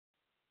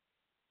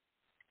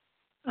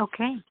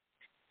Okay,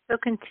 so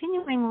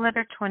continuing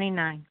letter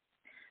 29.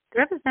 The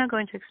Rebbe is now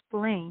going to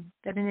explain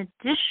that in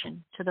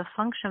addition to the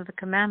function of the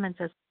commandments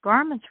as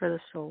garments for the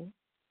soul,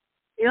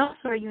 they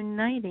also are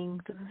uniting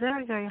the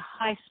very, very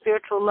high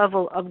spiritual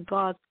level of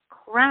God's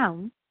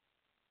crown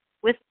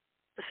with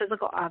the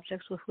physical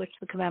objects with which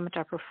the commandments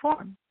are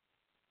performed.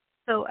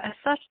 So as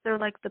such, they're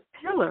like the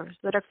pillars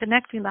that are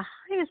connecting the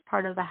highest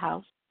part of the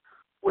house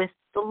with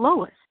the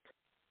lowest.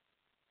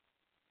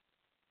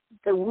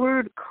 The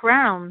word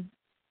crown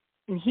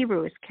in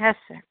Hebrew is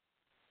Keter.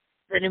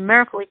 The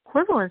numerical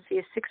equivalency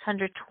is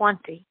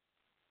 620.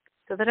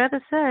 So the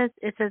Rebbe says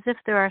it's as if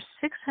there are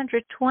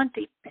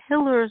 620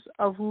 pillars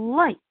of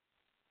light.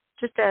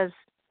 Just as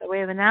a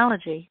way of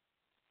analogy,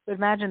 you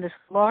imagine this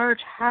large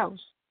house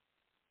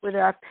where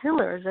there are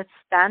pillars that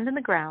stand in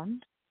the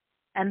ground,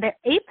 and their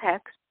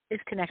apex is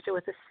connected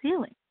with the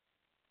ceiling.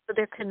 So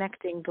they're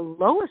connecting the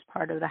lowest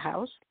part of the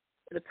house,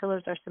 where the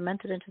pillars are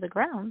cemented into the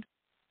ground,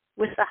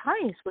 with the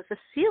highest, with the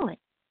ceiling,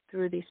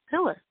 through these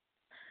pillars.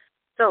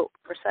 So,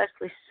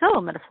 precisely so,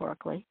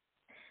 metaphorically,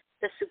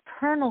 the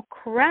supernal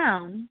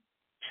crown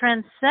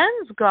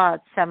transcends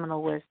God's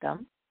seminal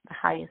wisdom, the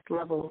highest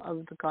level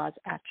of the God's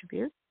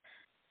attributes,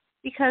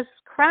 because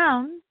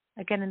crown,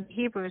 again in the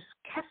Hebrew, is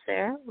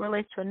Keter,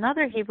 relates to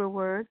another Hebrew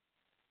word,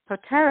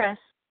 poteres,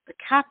 the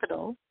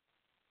capital,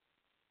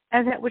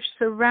 as that which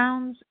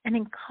surrounds and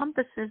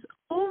encompasses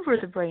over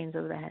the brains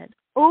of the head,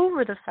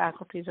 over the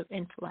faculties of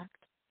intellect.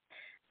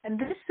 And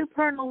this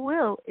supernal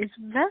will is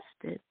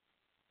vested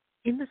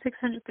in the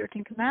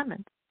 613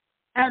 commandments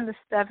and the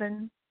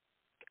 7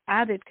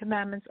 added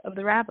commandments of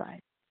the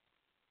rabbis,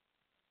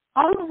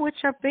 all of which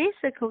are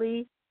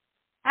basically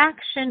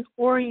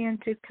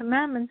action-oriented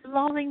commandments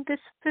involving this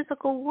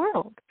physical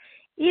world.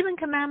 Even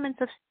commandments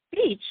of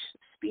speech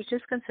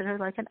is considered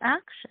like an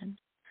action.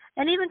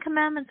 And even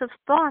commandments of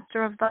thoughts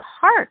or of the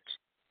heart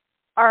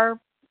are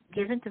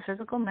given to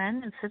physical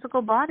men and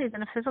physical bodies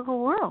in a physical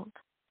world.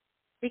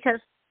 Because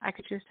I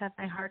could choose to have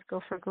my heart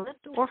go for good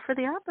or for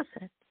the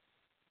opposite.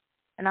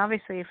 And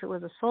obviously, if it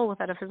was a soul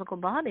without a physical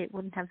body, it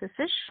wouldn't have this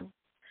issue.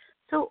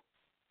 So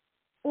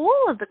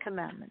all of the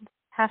commandments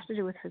have to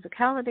do with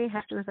physicality,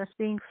 have to do with us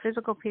being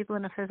physical people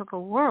in a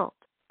physical world.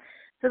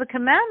 So the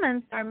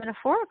commandments are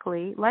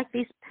metaphorically like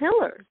these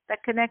pillars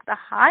that connect the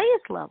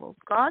highest levels,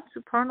 God's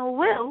supernal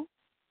will,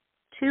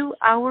 to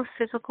our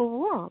physical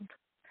world,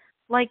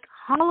 like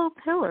hollow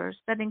pillars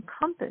that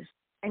encompass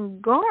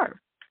and guard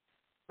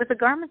with the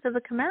garments of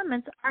the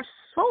commandments our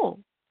soul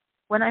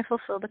when I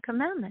fulfill the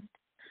commandment.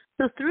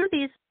 So through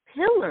these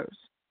pillars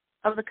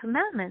of the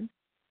commandments,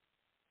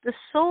 the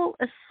soul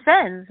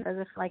ascends, as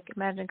if like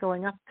imagine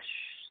going up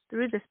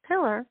through this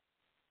pillar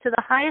to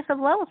the highest of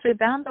levels, to be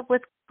bound up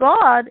with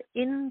God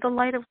in the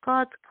light of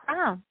God's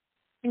crown,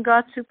 in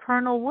God's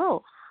supernal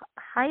will,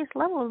 highest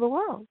level of the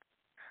world.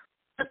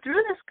 But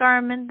through this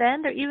garment,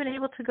 then, they're even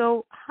able to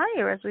go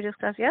higher, as we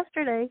discussed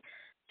yesterday,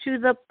 to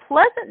the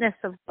pleasantness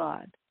of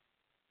God,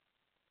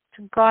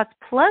 to God's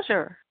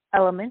pleasure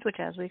element, which,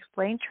 as we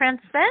explained,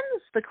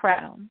 transcends the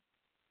crown,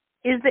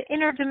 is the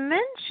inner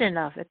dimension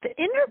of it, the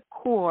inner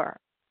core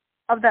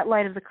of that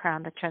light of the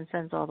crown that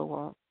transcends all the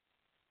world.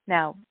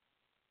 Now,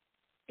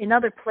 in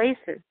other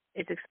places,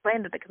 it's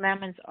explained that the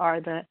commandments are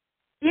the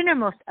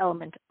innermost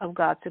element of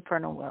God's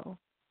supernal will.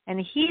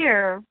 And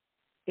here,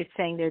 it's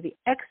saying they're the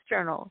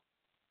external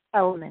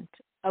element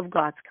of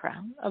God's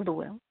crown, of the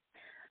will.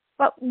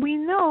 But we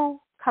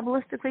know,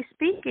 Kabbalistically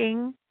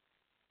speaking,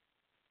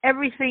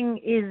 everything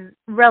is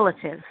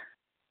relative,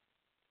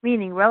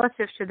 meaning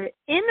relative to the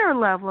inner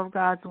level of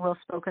God's will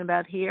spoken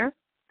about here,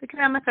 the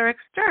commandments are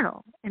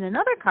external. In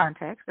another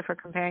context, if we're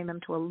comparing them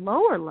to a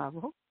lower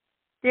level,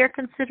 they are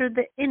considered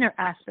the inner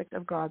aspect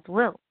of God's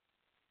will.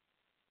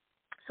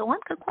 So one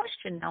could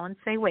question now and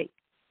say, wait,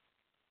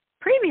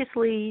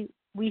 previously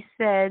we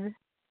said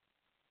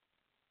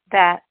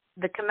that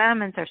the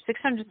commandments are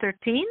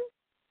 613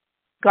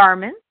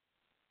 garments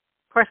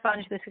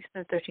corresponding to the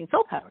 613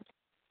 soul powers.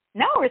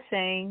 Now we're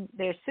saying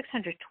there's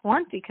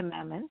 620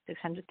 commandments,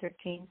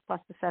 613 plus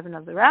the 7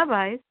 of the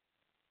rabbis,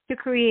 to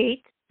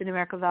create the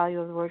numerical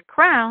value of the word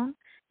crown,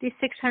 these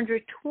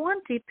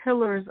 620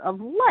 pillars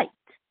of light.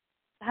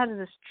 How does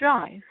this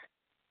jive?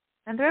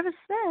 And the Rebbe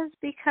says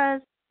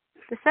because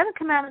the 7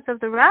 commandments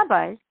of the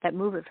rabbis that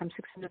move it from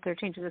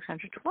 613 to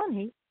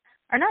 620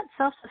 are not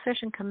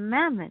self-sufficient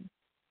commandments.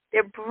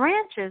 They're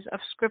branches of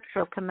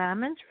scriptural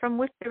commandments from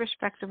which they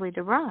respectively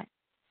derive.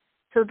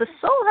 So the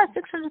soul has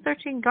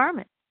 613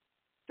 garments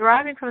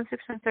deriving from the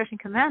 613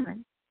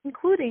 commandments,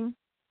 including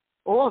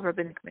all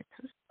rabbinic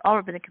mitzvahs, all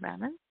rabbinic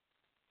commandments,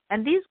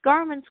 and these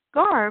garments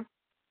garb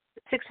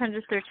the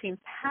 613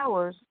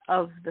 powers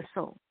of the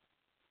soul.